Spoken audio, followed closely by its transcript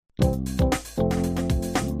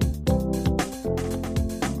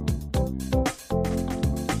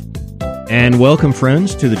And welcome,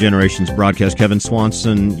 friends, to the Generations broadcast. Kevin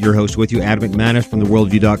Swanson, your host, with you. Adam McManus from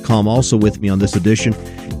theworldview.com, also with me on this edition.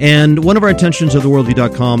 And one of our intentions of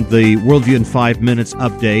theworldview.com, the Worldview in 5 Minutes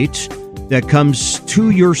update that comes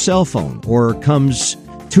to your cell phone or comes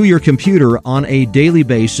to your computer on a daily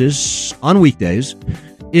basis on weekdays,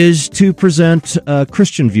 is to present a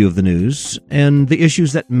Christian view of the news and the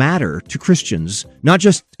issues that matter to Christians, not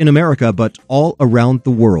just in America, but all around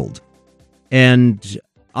the world. And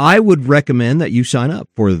I would recommend that you sign up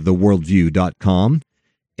for theworldview.com.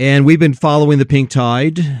 And we've been following the pink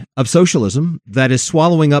tide of socialism that is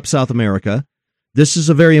swallowing up South America. This is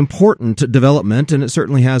a very important development, and it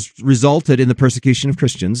certainly has resulted in the persecution of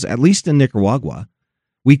Christians, at least in Nicaragua.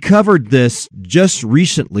 We covered this just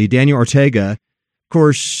recently. Daniel Ortega, of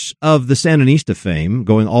course, of the Sandinista fame,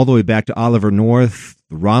 going all the way back to Oliver North,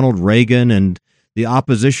 Ronald Reagan, and the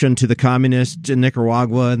opposition to the communists in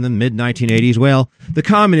Nicaragua in the mid-1980s. Well, the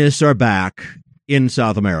communists are back in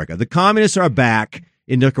South America. The communists are back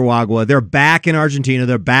in Nicaragua. They're back in Argentina.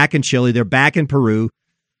 They're back in Chile. They're back in Peru.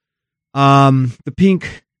 The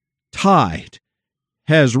pink tide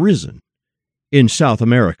has risen in South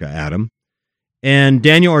America, Adam. And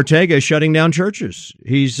Daniel Ortega is shutting down churches.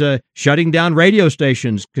 He's shutting down radio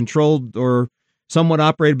stations controlled or somewhat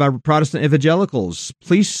operated by Protestant evangelicals.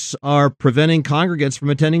 Police are preventing congregants from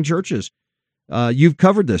attending churches. You've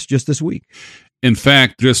covered this just this week. In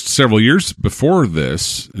fact, just several years before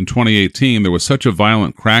this, in 2018, there was such a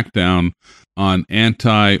violent crackdown on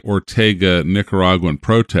anti-Ortega Nicaraguan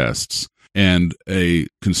protests and a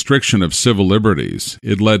constriction of civil liberties.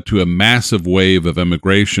 It led to a massive wave of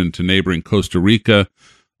immigration to neighboring Costa Rica,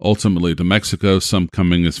 ultimately to Mexico, some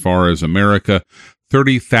coming as far as America.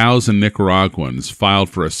 30,000 Nicaraguans filed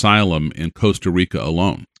for asylum in Costa Rica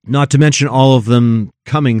alone. Not to mention all of them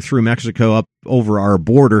coming through Mexico up over our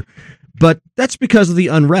border. But that's because of the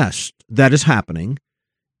unrest that is happening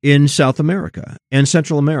in South America and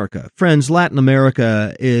Central America. Friends, Latin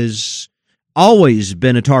America is always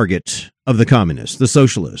been a target of the communists, the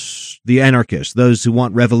socialists, the anarchists, those who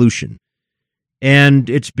want revolution. And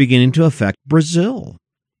it's beginning to affect Brazil.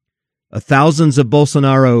 Thousands of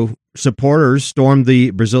Bolsonaro supporters stormed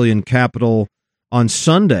the Brazilian capital on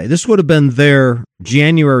Sunday. This would have been their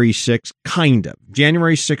January 6th, kind of.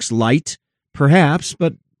 January 6th light, perhaps,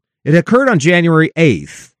 but it occurred on January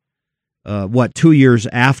 8th, 2 years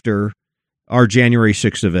after our January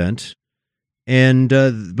 6th event. And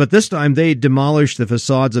but this time they demolished the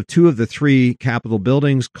facades of two of the three Capitol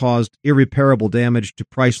buildings, caused irreparable damage to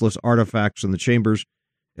priceless artifacts in the chambers,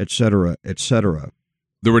 etc., etc.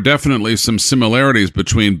 There were definitely some similarities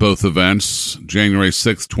between both events, January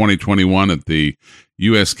 6th, 2021 at the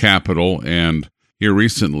U.S. Capitol and here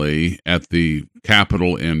recently at the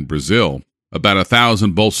Capitol in Brazil. About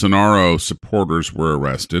 1,000 Bolsonaro supporters were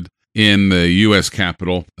arrested. In the U.S.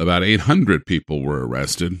 Capitol, about 800 people were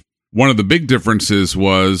arrested. One of the big differences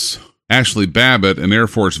was Ashley Babbitt, an Air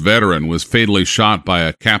Force veteran, was fatally shot by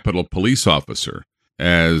a Capitol police officer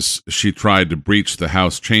as she tried to breach the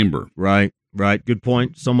House chamber. Right. Good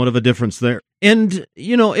point. Somewhat of a difference there. And,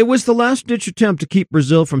 it was the last-ditch attempt to keep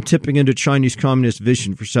Brazil from tipping into Chinese communist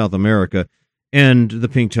vision for South America and the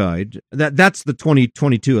pink tide. That's the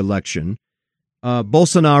 2022 election.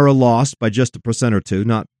 Bolsonaro lost by just 1% or 2%,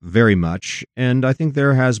 not very much. And I think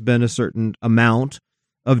there has been a certain amount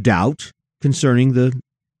of doubt concerning the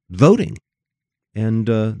voting and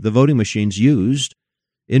the voting machines used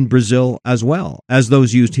in Brazil as well as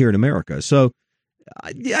those used here in America. So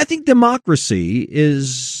I think democracy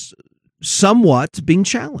is somewhat being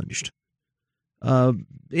challenged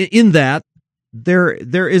in that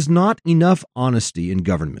there is not enough honesty in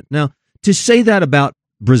government. Now, to say that about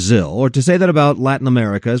Brazil or to say that about Latin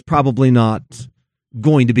America is probably not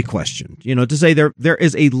going to be questioned. To say there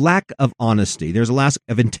is a lack of honesty, there's a lack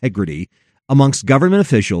of integrity amongst government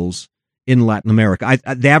officials in Latin America.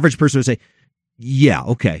 The average person would say, yeah,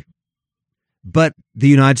 okay. But the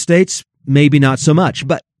United States, maybe not so much.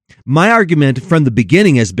 But my argument from the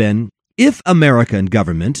beginning has been, if American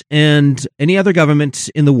government and any other government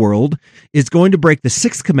in the world is going to break the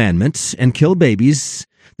sixth commandment and kill babies,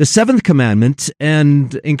 the seventh commandment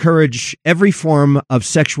and encourage every form of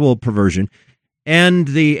sexual perversion, and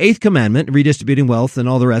the eighth commandment, redistributing wealth and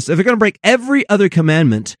all the rest, if they're going to break every other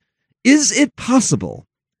commandment, is it possible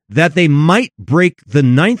that they might break the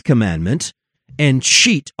ninth commandment and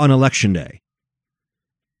cheat on Election Day?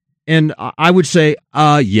 And I would say,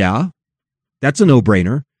 yeah, that's a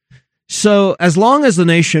no-brainer. So as long as the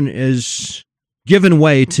nation is given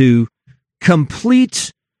way to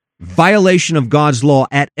complete violation of God's law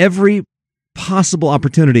at every possible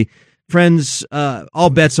opportunity. Friends, all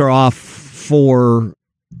bets are off for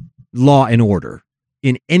law and order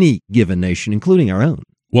in any given nation, including our own.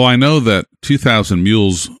 Well, I know that 2,000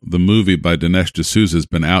 Mules, the movie by Dinesh D'Souza, has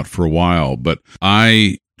been out for a while, but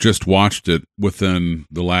I just watched it within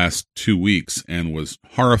the last 2 weeks and was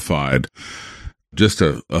horrified. Just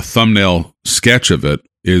a thumbnail sketch of it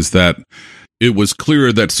is that it was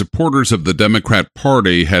clear that supporters of the Democrat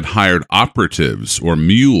Party had hired operatives or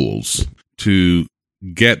mules to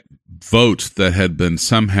get votes that had been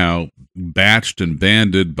somehow batched and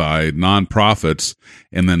banded by nonprofits,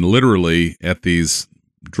 and then literally at these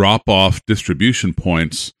drop-off distribution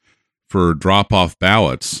points for drop-off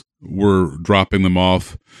ballots, were dropping them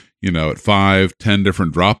off, at 5-10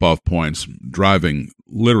 different drop-off points, driving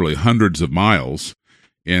literally hundreds of miles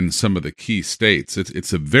in some of the key states.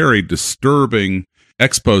 It's a very disturbing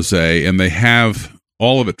expose, and they have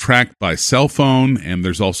all of it tracked by cell phone, and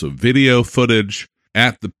there's also video footage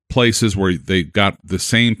at the places where they got the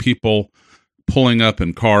same people pulling up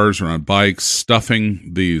in cars or on bikes, stuffing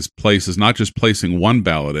these places, not just placing one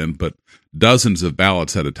ballot in, but dozens of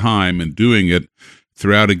ballots at a time, and doing it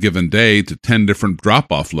throughout a given day to 10 different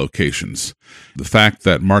drop-off locations. The fact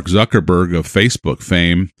that Mark Zuckerberg of Facebook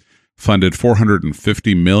fame funded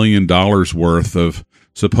 $450 million worth of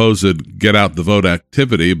supposed get-out-the-vote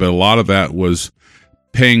activity, but a lot of that was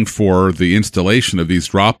paying for the installation of these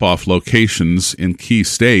drop-off locations in key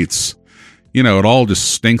states. It all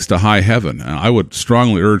just stinks to high heaven. I would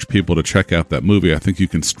strongly urge people to check out that movie. I think you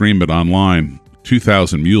can stream it online,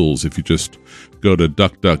 2,000 Mules, if you just go to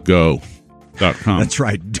DuckDuckGo.com. That's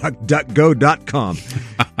right, DuckDuckGo.com.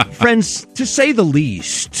 Friends, to say the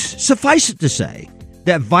least, suffice it to say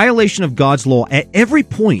that violation of God's law at every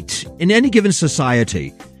point in any given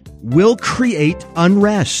society will create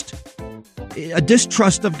unrest, a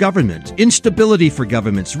distrust of government, instability for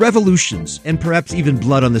governments, revolutions, and perhaps even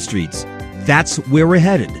blood on the streets. That's where we're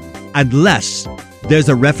headed, unless there's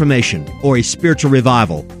a reformation or a spiritual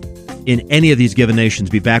revival in any of these given nations.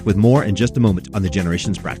 Be back with more in just a moment on the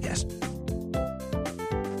Generations broadcast.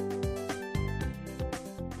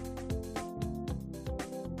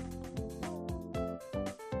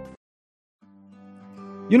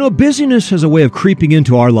 Busyness has a way of creeping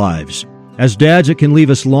into our lives. As dads, it can leave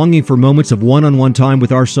us longing for moments of one-on-one time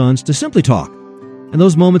with our sons to simply talk. And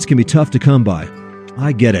those moments can be tough to come by.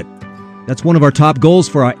 I get it. That's one of our top goals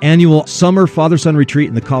for our annual summer father-son retreat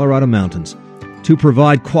in the Colorado mountains, to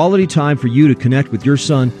provide quality time for you to connect with your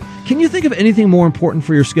son. Can you think of anything more important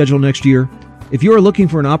for your schedule next year? If you are looking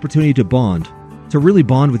for an opportunity to really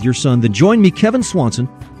bond with your son, then join me, Kevin Swanson,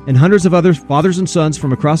 and hundreds of other fathers and sons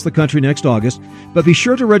from across the country next August. But be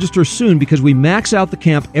sure to register soon, because we max out the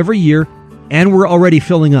camp every year, and we're already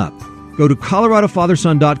filling up. Go to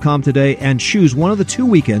coloradofatherson.com today and choose one of the 2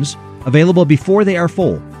 weekends available before they are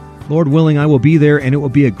full. Lord willing, I will be there, and it will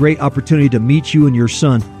be a great opportunity to meet you and your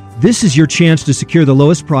son. This is your chance to secure the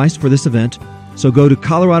lowest price for this event, so go to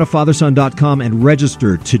coloradofatherson.com and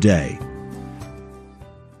register today.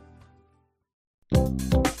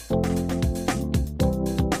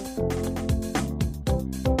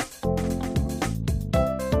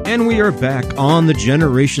 And we are back on the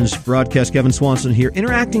Generations broadcast. Kevin Swanson here,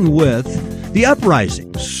 interacting with the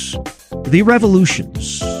uprisings, the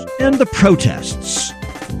revolutions, and the protests,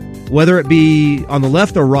 whether it be on the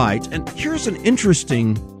left or right. And here's an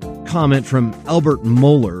interesting comment from Albert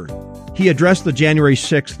Mohler. He addressed the January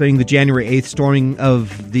 6th thing, the January 8th storming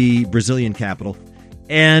of the Brazilian capital.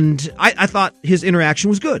 And I thought his interaction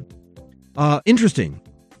was good. Interesting.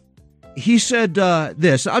 He said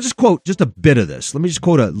this. I'll just quote just a bit of this. Let me just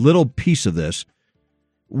quote a little piece of this.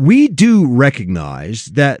 We do recognize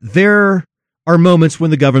that there are moments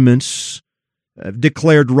when the government's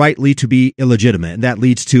declared rightly to be illegitimate, and that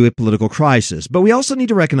leads to a political crisis. But we also need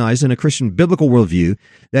to recognize in a Christian biblical worldview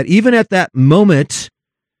that even at that moment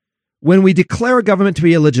when we declare a government to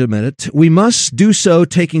be illegitimate, we must do so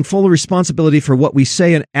taking full responsibility for what we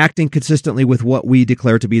say and acting consistently with what we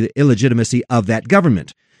declare to be the illegitimacy of that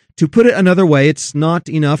government. To put it another way, it's not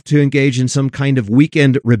enough to engage in some kind of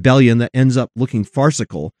weekend rebellion that ends up looking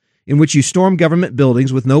farcical, in which you storm government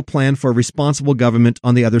buildings with no plan for a responsible government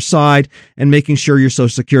on the other side and making sure your Social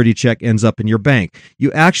Security check ends up in your bank.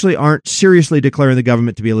 You actually aren't seriously declaring the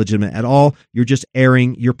government to be illegitimate at all. You're just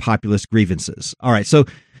airing your populist grievances. All right, so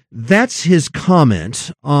that's his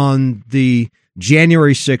comment on the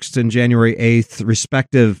January 6th and January 8th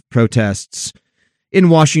respective protests in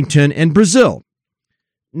Washington and Brazil.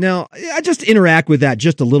 Now, I just interact with that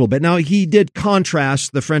just a little bit. Now, he did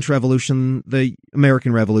contrast the French Revolution, the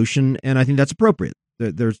American Revolution, and I think that's appropriate.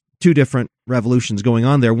 There's two different revolutions going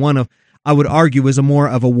on there. One, I would argue, is more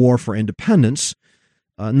of a war for independence,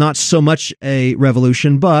 not so much a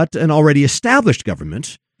revolution, but an already established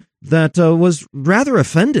government that was rather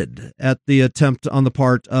offended at the attempt on the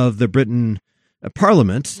part of the Britain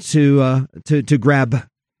Parliament to grab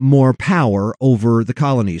more power over the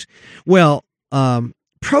colonies. Well,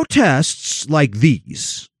 protests like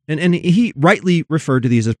these, and he rightly referred to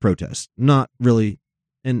these as protests, not really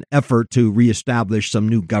an effort to reestablish some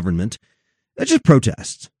new government. They're just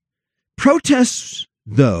protests. Protests,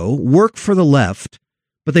 though, work for the left,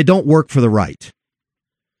 but they don't work for the right.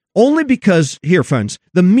 Only because, here, friends,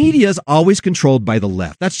 the media is always controlled by the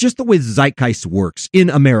left. That's just the way the zeitgeist works in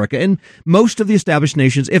America and most of the established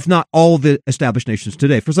nations, if not all the established nations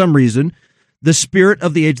today. For some reason, the spirit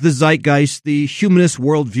of the age, the zeitgeist, the humanist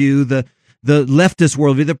worldview, the leftist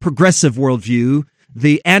worldview, the progressive worldview,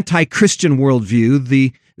 the anti-Christian worldview,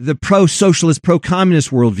 the pro-socialist, pro-communist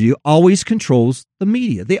worldview always controls the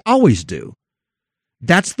media. They always do.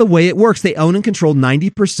 That's the way it works. They own and control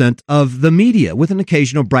 90% of the media, with an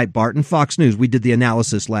occasional Breitbart and Fox News. We did the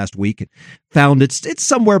analysis last week and found it's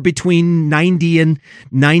somewhere between 90 and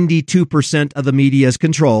 92% of the media is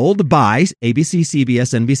controlled by ABC,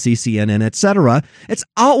 CBS, NBC, CNN, etc. It's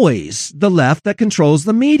always the left that controls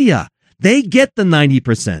the media. They get the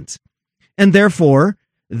 90%. And therefore,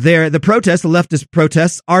 the leftist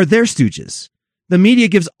protests, are their stooges. The media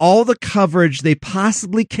gives all the coverage they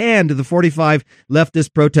possibly can to the 45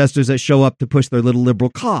 leftist protesters that show up to push their little liberal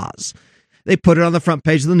cause. They put it on the front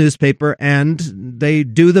page of the newspaper, and they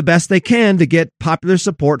do the best they can to get popular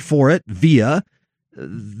support for it via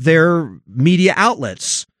their media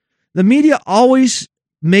outlets. The media always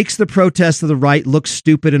makes the protests of the right look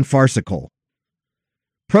stupid and farcical.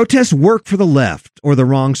 Protests work for the left or the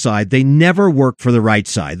wrong side. They never work for the right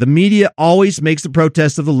side. The media always makes the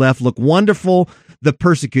protests of the left look wonderful, the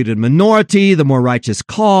persecuted minority, the more righteous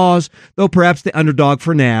cause, though perhaps the underdog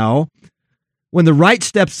for now. When the right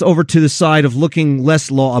steps over to the side of looking less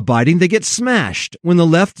law-abiding, they get smashed. When the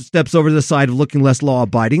left steps over to the side of looking less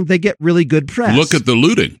law-abiding, they get really good press. Look at the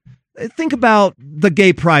looting. Think about the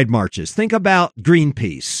gay pride marches. Think about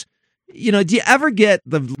Greenpeace. You know, do you ever get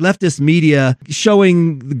the leftist media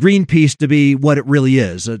showing Greenpeace to be what it really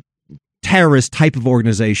is, a terrorist type of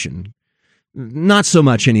organization? Not so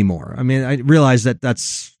much anymore. I mean, I realize that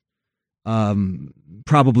that's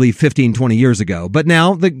probably 15, 20 years ago. But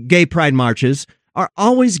now the gay pride marches are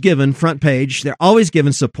always given front page. They're always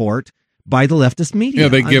given support by the leftist media. Yeah,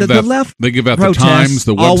 they give the left. They give out the Times,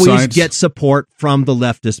 the websites. Always get support from the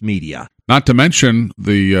leftist media. Not to mention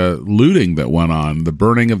the looting that went on, the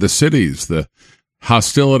burning of the cities, the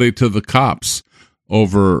hostility to the cops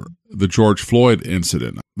over the George Floyd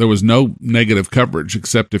incident. There was no negative coverage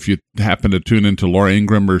except if you happen to tune into Laura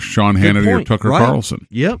Ingraham or Sean Hannity or Tucker Carlson.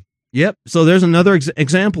 Yep. So there's another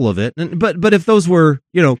example of it. But if those were,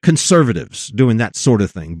 conservatives doing that sort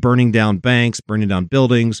of thing, burning down banks, burning down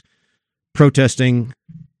buildings, protesting,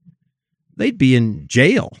 they'd be in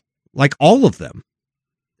jail, like all of them.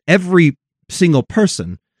 Every single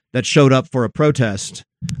person that showed up for a protest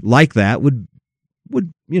like that would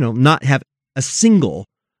not have a single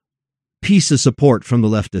piece of support from the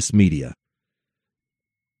leftist media.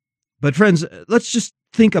 But friends, let's just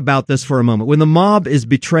think about this for a moment. When the mob is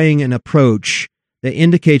betraying an approach that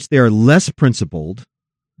indicates they are less principled,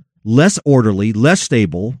 less orderly, less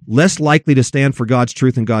stable, less likely to stand for God's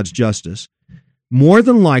truth and God's justice, more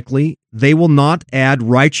than likely, they will not add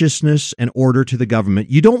righteousness and order to the government.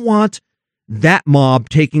 You don't want that mob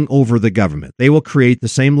taking over the government. They will create the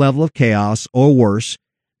same level of chaos or worse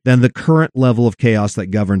than the current level of chaos that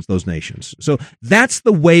governs those nations. So that's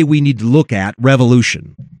the way we need to look at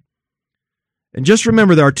revolution. And just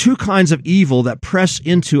remember, there are two kinds of evil that press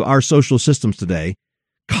into our social systems today: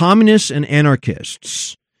 communists and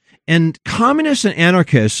anarchists. And communists and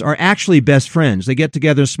anarchists are actually best friends. They get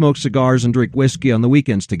together, smoke cigars, and drink whiskey on the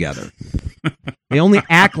weekends together. They only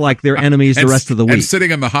act like they're enemies the rest of the week. And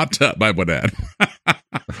sitting in the hot tub, I would add.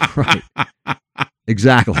 Right.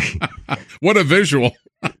 Exactly. What a visual.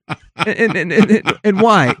 And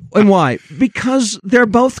why? And why? Because they're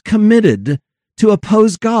both committed to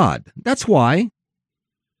oppose God. That's why.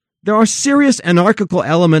 There are serious anarchical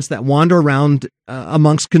elements that wander around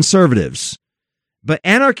amongst conservatives. But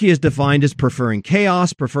anarchy is defined as preferring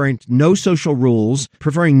chaos, preferring no social rules,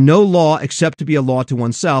 preferring no law except to be a law to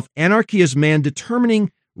oneself. Anarchy is man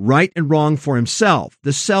determining right and wrong for himself.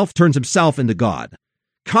 The self turns himself into God.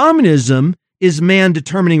 Communism is man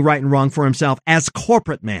determining right and wrong for himself as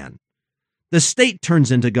corporate man. The state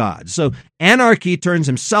turns into God. So anarchy turns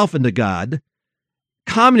himself into God.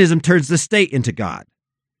 Communism turns the state into God.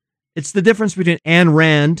 It's the difference between Ayn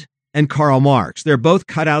Rand and Karl Marx. They're both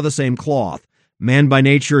cut out of the same cloth. Man by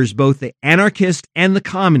nature is both the anarchist and the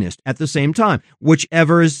communist at the same time,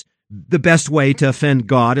 whichever is the best way to offend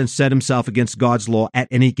God and set himself against God's law at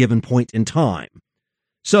any given point in time.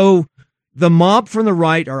 So the mob from the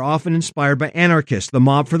right are often inspired by anarchists. The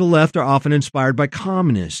mob from the left are often inspired by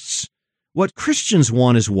communists. What Christians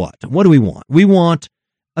want is what? What do we want? We want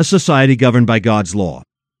a society governed by God's law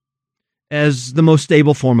as the most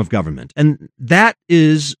stable form of government. And that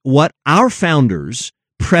is what our founders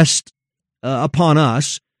pressed upon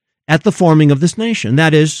us at the forming of this nation.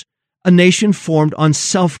 That is a nation formed on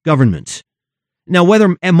self-government. Now,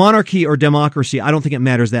 whether a monarchy or democracy, I don't think it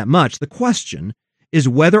matters that much. The question is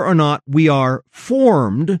whether or not we are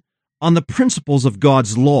formed on the principles of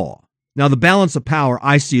God's law. Now, the balance of power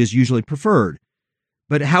I see is usually preferred,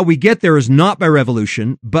 but how we get there is not by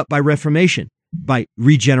revolution, but by reformation, by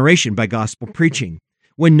regeneration, by gospel preaching.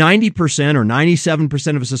 When 90% or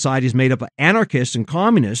 97% of a society is made up of anarchists and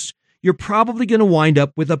communists, you're probably going to wind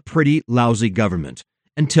up with a pretty lousy government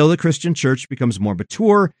until the Christian church becomes more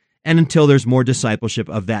mature and until there's more discipleship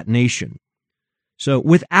of that nation. So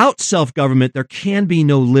without self-government, there can be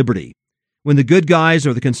no liberty. When the good guys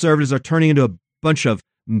or the conservatives are turning into a bunch of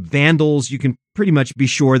vandals, you can pretty much be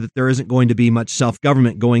sure that there isn't going to be much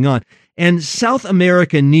self-government going on. And South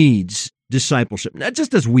America needs discipleship, not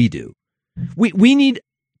just as we do. We need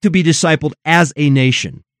to be discipled as a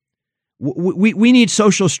nation. We need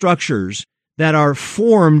social structures that are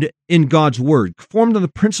formed in God's word, formed on the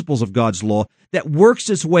principles of God's law, that works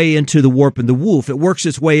its way into the warp and the woof. It works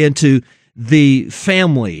its way into the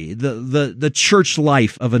family, the church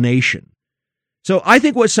life of a nation. So I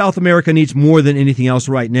think what South America needs more than anything else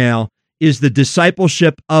right now is the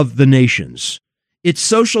discipleship of the nations. Its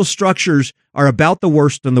social structures are about the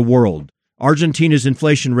worst in the world. Argentina's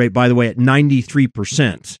inflation rate, by the way, at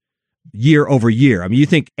 93% year over year. I mean, you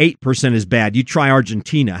think 8% is bad. You try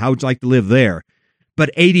Argentina. How would you like to live there? But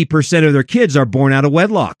 80% of their kids are born out of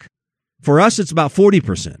wedlock. For us, it's about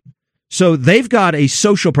 40%. So they've got a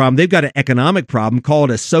social problem. They've got an economic problem. Call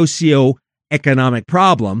it a socio-economic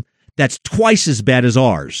problem that's twice as bad as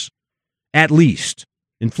ours, at least.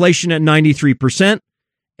 Inflation at 93%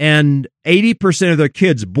 and 80% of their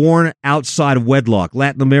kids born outside of wedlock.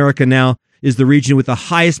 Latin America now is the region with the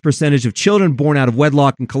highest percentage of children born out of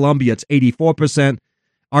wedlock. In Colombia, it's 84%.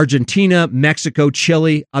 Argentina, Mexico,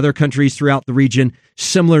 Chile, other countries throughout the region,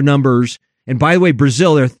 similar numbers. And by the way,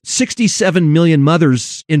 Brazil, there are 67 million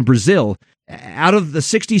mothers in Brazil. Out of the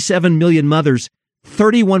 67 million mothers,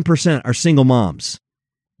 31% are single moms.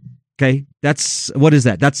 Okay, what is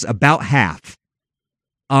that? That's about half.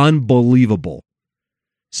 Unbelievable.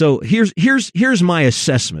 So here's my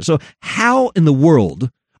assessment. So how in the world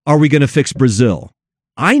are we going to fix Brazil?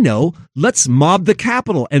 I know. Let's mob the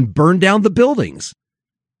capital and burn down the buildings.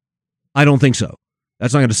 I don't think so.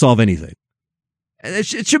 That's not going to solve anything.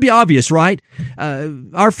 It should be obvious, right?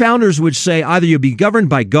 Our founders would say either you'll be governed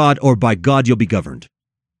by God or by God you'll be governed.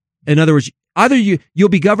 In other words, either you'll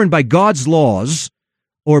be governed by God's laws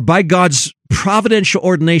or by God's providential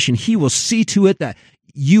ordination. He will see to it that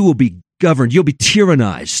you will be governed. You'll be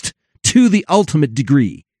tyrannized to the ultimate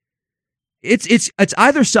degree. It's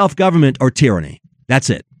either self-government or tyranny.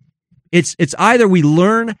 That's it. It's either we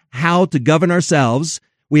learn how to govern ourselves,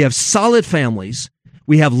 we have solid families,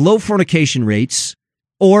 we have low fornication rates,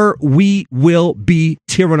 or we will be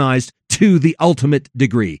tyrannized to the ultimate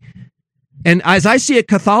degree. And as I see it,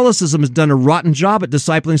 Catholicism has done a rotten job at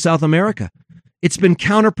discipling South America. It's been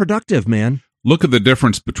counterproductive, man. Look at the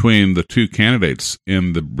difference between the two candidates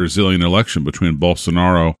in the Brazilian election, between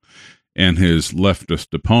Bolsonaro and his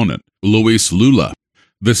leftist opponent, Luiz Lula.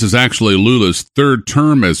 This is actually Lula's third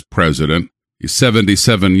term as president. He's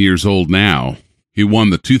 77 years old now. He won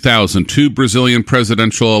the 2002 Brazilian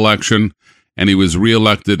presidential election, and he was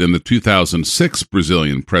reelected in the 2006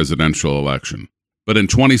 Brazilian presidential election. But in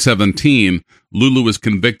 2017, Lula was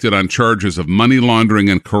convicted on charges of money laundering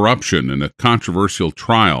and corruption in a controversial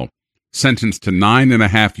trial, sentenced to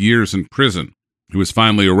 9.5 years in prison. He was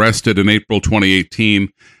finally arrested in April 2018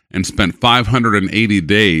 and spent 580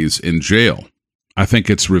 days in jail. I think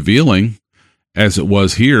it's revealing, as it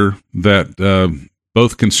was here, that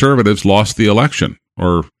both conservatives lost the election,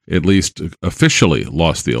 or at least officially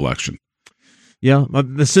lost the election. Yeah,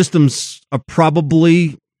 the systems are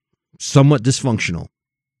probably somewhat dysfunctional.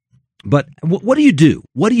 But what do you do?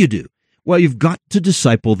 What do you do? Well, you've got to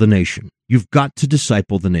disciple the nation. You've got to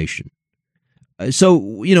disciple the nation.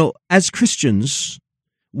 So, as Christians,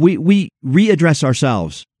 we readdress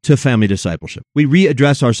ourselves to family discipleship. We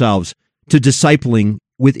readdress ourselves to discipling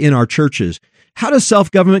within our churches. How does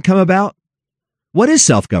self-government come about? What is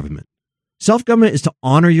self-government? Self-government is to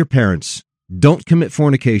honor your parents. Don't commit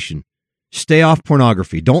fornication. Stay off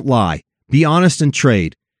pornography. Don't lie. Be honest in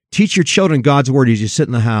trade. Teach your children God's word as you sit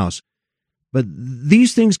in the house. But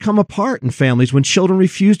these things come apart in families when children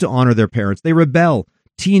refuse to honor their parents. They rebel.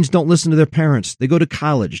 Teens don't listen to their parents. They go to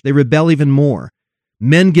college. They rebel even more.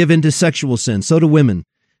 Men give in to sexual sin. So do women.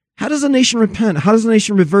 How does a nation repent? How does a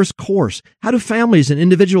nation reverse course? How do families and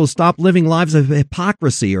individuals stop living lives of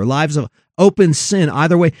hypocrisy or lives of open sin?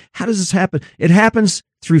 Either way, how does this happen? It happens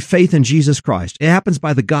through faith in Jesus Christ. It happens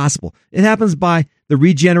by the gospel. It happens by the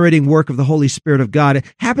regenerating work of the Holy Spirit of God. It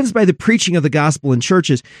happens by the preaching of the gospel in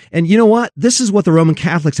churches. And you know what? This is what the Roman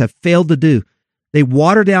Catholics have failed to do. They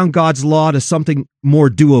water down God's law to something more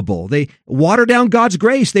doable. They water down God's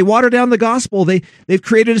grace. They water down the gospel. They've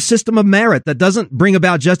created a system of merit that doesn't bring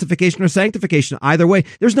about justification or sanctification. Either way,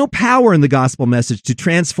 there's no power in the gospel message to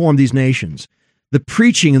transform these nations. The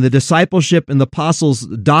preaching and the discipleship and the apostles'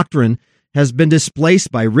 doctrine has been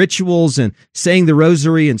displaced by rituals and saying the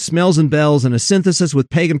rosary and smells and bells and a synthesis with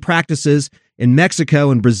pagan practices in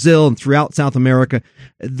Mexico and Brazil and throughout South America.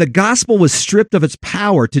 The gospel was stripped of its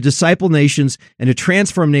power to disciple nations and to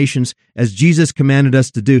transform nations as Jesus commanded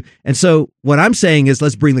us to do. And so what I'm saying is,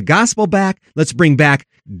 let's bring the gospel back. Let's bring back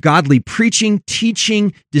godly preaching,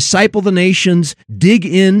 teaching, disciple the nations, dig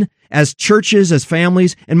in as churches, as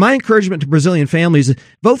families. And my encouragement to Brazilian families is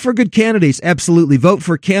vote for good candidates. Absolutely. Vote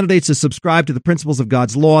for candidates that subscribe to the principles of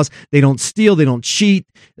God's laws. They don't steal. They don't cheat.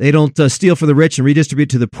 They don't steal for the rich and redistribute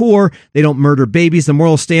to the poor. They don't murder babies. The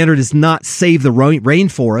moral standard is not save the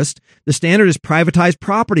rainforest. The standard is privatize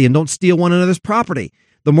property and don't steal one another's property.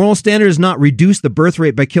 The moral standard is not reduce the birth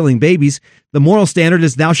rate by killing babies. The moral standard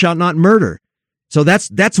is thou shalt not murder. So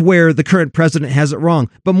that's where the current president has it wrong.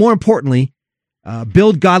 But more importantly,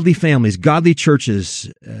 build godly families, godly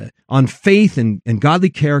churches on faith and godly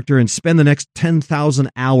character, and spend the next 10,000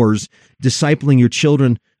 hours discipling your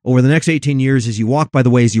children over the next 18 years as you walk by the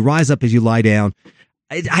way, as you rise up, as you lie down.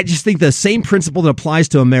 I just think the same principle that applies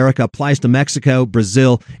to America applies to Mexico,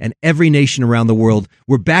 Brazil, and every nation around the world.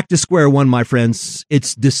 We're back to square one, my friends.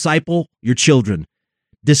 It's disciple your children.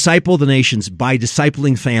 Disciple the nations by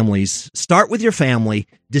discipling families. Start with your family.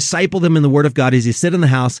 Disciple them in the Word of God as you sit in the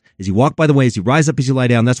house, as you walk by the way, as you rise up, as you lie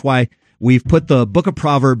down. That's why we've put the book of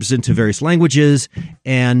Proverbs into various languages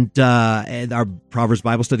and our Proverbs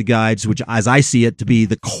Bible study guides, which, as I see it, to be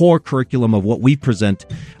the core curriculum of what we present.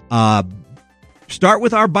 Start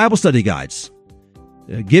with our Bible study guides.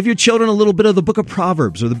 Give your children a little bit of the book of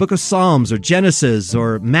Proverbs or the book of Psalms or Genesis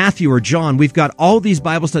or Matthew or John. We've got all these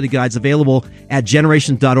Bible study guides available at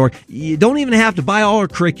generations.org. You don't even have to buy all our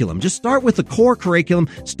curriculum. Just start with the core curriculum.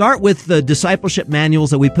 Start with the discipleship manuals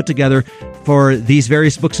that we put together for these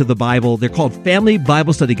various books of the Bible. They're called Family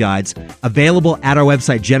Bible Study Guides, available at our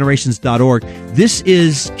website, generations.org. This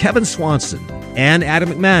is Kevin Swanson and Adam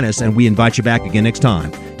McManus, and we invite you back again next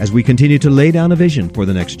time as we continue to lay down a vision for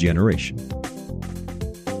the next generation.